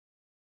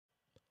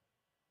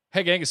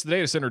Hey gang, it's the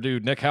Data Center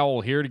Dude, Nick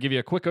Howell here to give you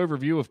a quick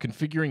overview of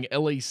configuring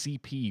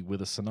LACP with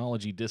a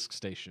Synology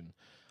DiskStation.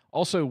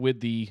 Also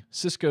with the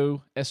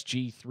Cisco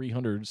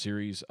SG300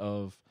 series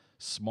of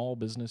small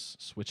business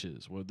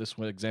switches. Well, this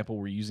one example,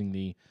 we're using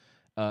the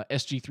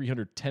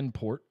SG300 10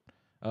 port.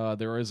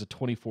 There is a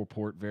 24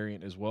 port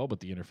variant as well, but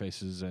the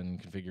interfaces and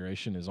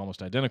configuration is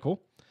almost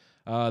identical.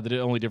 The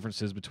only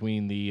difference is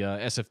between the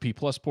SFP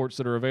Plus ports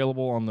that are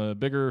available on the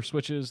bigger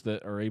switches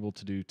that are able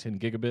to do 10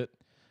 gigabit.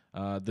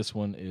 This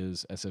one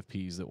is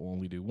SFPs that will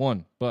only do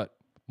 1, but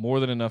more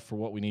than enough for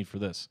what we need for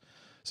this.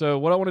 So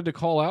what I wanted to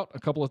call out, a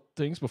couple of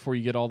things before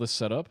you get all this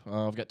set up.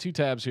 I've got two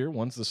tabs here.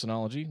 One's the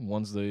Synology,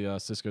 one's the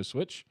Cisco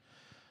switch.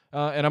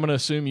 And I'm going to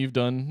assume you've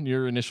done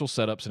your initial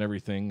setups and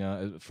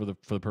everything for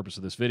the purpose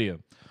of this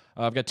video.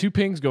 I've got two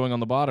pings going on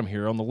the bottom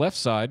here. On the left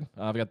side,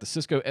 I've got the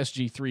Cisco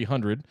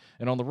SG300,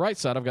 and on the right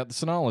side, I've got the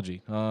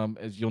Synology.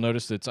 As you'll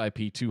notice, it's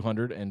IP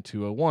 200 and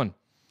 201.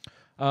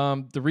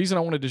 The reason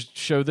I wanted to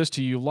show this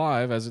to you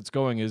live as it's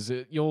going is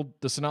the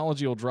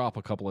Synology will drop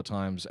a couple of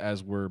times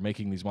as we're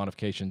making these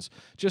modifications,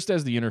 just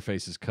as the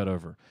interface is cut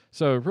over.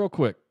 So real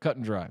quick, cut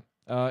and dry.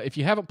 If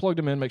you haven't plugged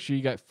them in, make sure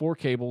you got 4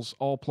 cables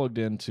all plugged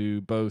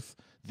into both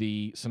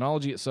the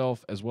Synology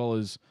itself as well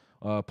as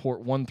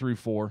port 1 through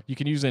 4. You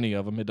can use any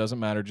of them. It doesn't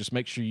matter. Just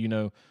make sure you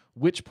know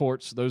which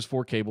ports those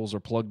 4 cables are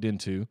plugged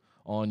into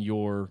on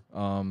your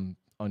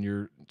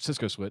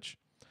Cisco switch.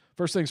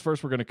 First things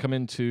first, we're going to come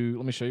into,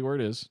 let me show you where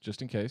it is,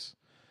 just in case.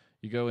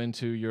 You go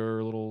into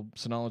your little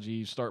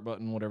Synology start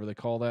button, whatever they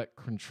call that,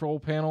 control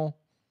panel.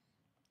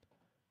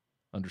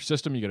 Under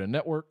system, you go to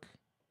network.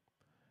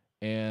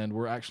 And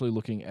we're actually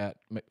looking at,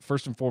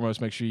 first and foremost,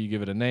 make sure you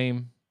give it a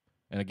name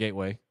and a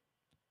gateway,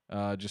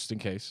 just in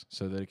case,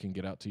 so that it can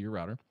get out to your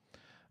router.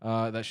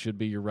 That should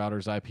be your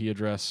router's IP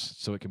address,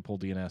 so it can pull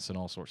DNS and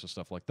all sorts of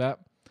stuff like that.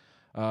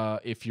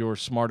 If you're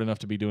smart enough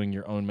to be doing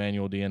your own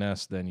manual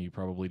DNS, then you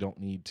probably don't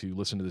need to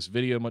listen to this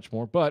video much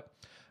more. But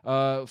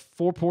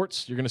 4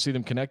 ports, you're going to see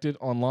them connected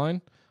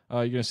online.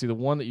 You're going to see the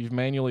one that you've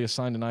manually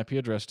assigned an IP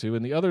address to,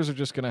 and the others are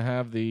just going to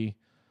have the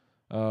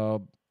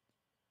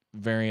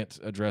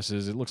variant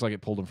addresses. It looks like it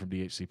pulled them from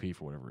DHCP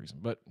for whatever reason,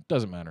 but it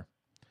doesn't matter.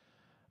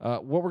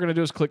 What we're going to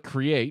do is click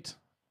Create,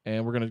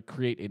 and we're going to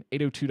create an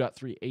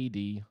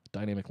 802.3 AD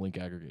dynamic link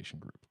aggregation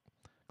group.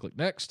 Click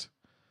Next.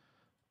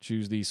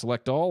 Choose the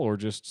Select All, or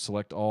just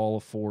select all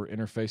 4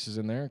 interfaces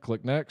in there.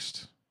 Click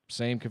Next.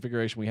 Same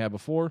configuration we had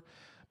before.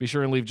 Be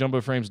sure and leave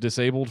jumbo frames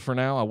disabled for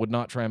now. I would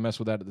not try and mess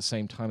with that at the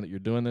same time that you're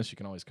doing this. You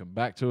can always come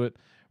back to it.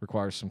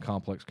 Requires some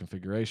complex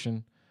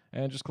configuration.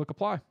 And just click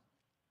Apply.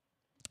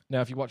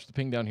 Now, if you watch the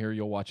ping down here,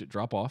 you'll watch it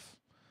drop off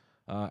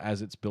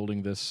as it's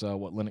building this,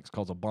 what Linux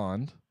calls a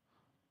bond,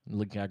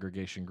 link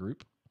aggregation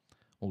group.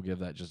 We'll give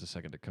that just a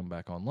second to come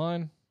back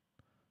online.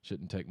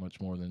 Shouldn't take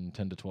much more than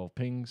 10 to 12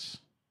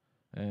 pings.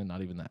 And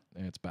not even that.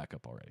 And it's back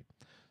up already.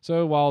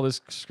 So while this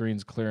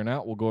screen's clearing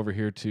out, we'll go over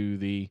here to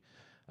the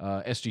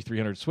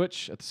SG300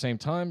 switch. At the same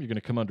time, you're going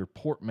to come under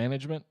Port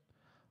Management,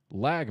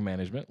 Lag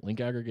Management, Link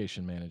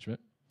Aggregation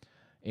Management.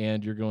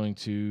 And you're going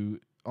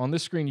to, on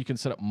this screen, you can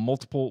set up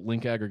multiple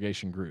link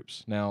aggregation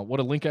groups. Now, what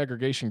a link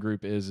aggregation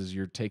group is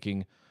you're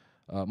taking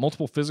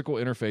multiple physical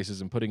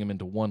interfaces and putting them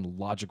into one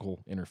logical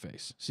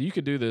interface. So you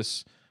could do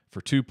this for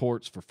 2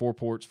 ports, for 4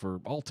 ports,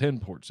 for all 10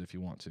 ports if you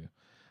want to.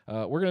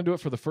 We're going to do it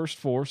for the first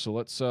 4, so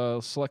let's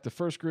select the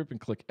first group and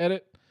click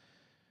Edit.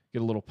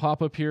 Get a little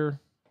pop-up here.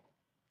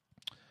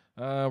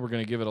 We're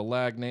going to give it a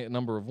lag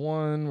number of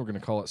 1. We're going to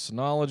call it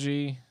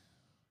Synology.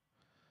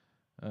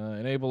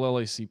 Enable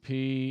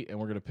LACP, and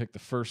we're going to pick the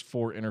first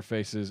 4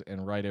 interfaces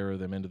and right arrow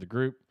them into the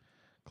group.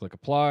 Click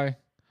Apply.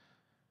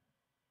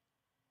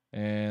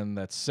 And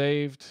that's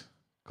saved.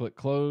 Click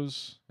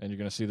Close, and you're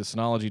going to see the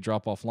Synology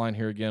drop offline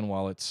here again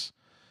while it's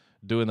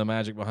doing the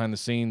magic behind the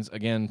scenes.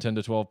 Again, 10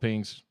 to 12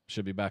 pings,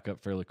 should be back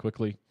up fairly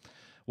quickly.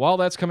 While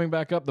that's coming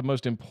back up, the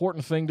most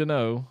important thing to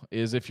know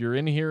is if you're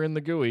in here in the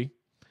GUI,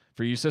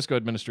 for you Cisco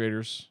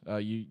administrators,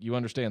 you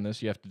understand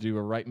this. You have to do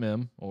a write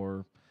mem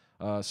or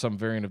some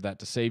variant of that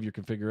to save your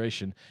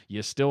configuration.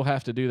 You still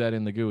have to do that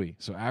in the GUI.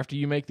 So after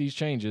you make these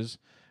changes,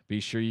 be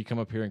sure you come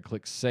up here and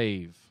click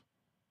Save.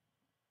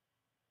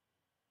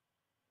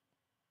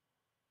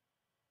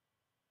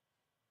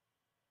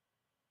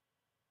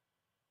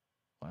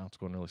 Wow, it's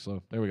going really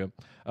slow. There we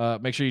go.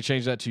 Make sure you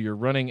change that to your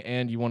running,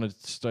 and you want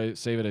to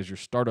save it as your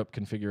startup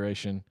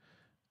configuration.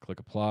 Click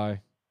Apply.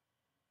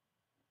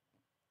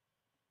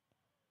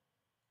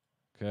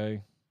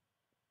 Okay.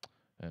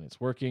 And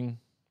it's working.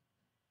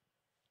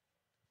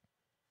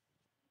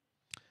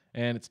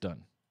 And it's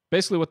done.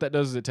 Basically what that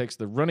does is it takes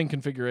the running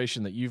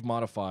configuration that you've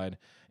modified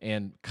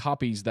and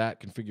copies that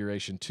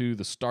configuration to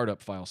the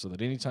startup file so that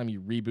anytime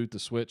you reboot the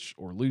switch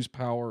or lose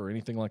power or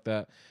anything like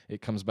that,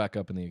 it comes back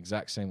up in the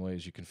exact same way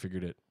as you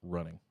configured it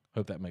running.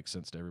 Hope that makes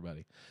sense to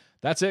everybody.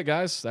 That's it,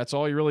 guys. That's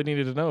all you really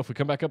needed to know. If we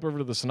come back up over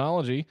to the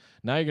Synology,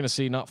 now you're going to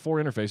see not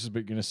 4 interfaces, but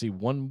you're going to see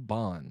 1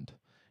 bond.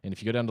 And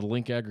if you go down to the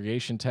Link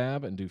Aggregation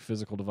tab and do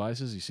Physical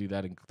Devices, you see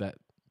that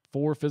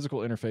 4 physical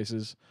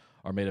interfaces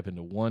are made up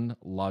into one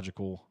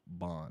logical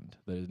bond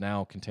that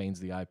now contains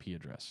the IP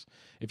address.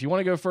 If you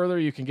want to go further,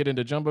 you can get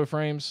into jumbo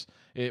frames.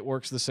 It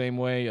works the same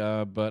way,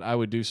 but I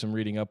would do some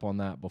reading up on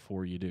that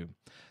before you do.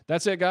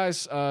 That's it,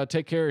 guys.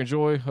 Take care.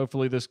 Enjoy.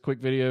 Hopefully this quick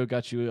video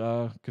got you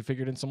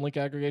configured in some link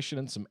aggregation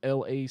and some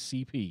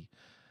LACP.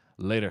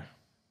 Later.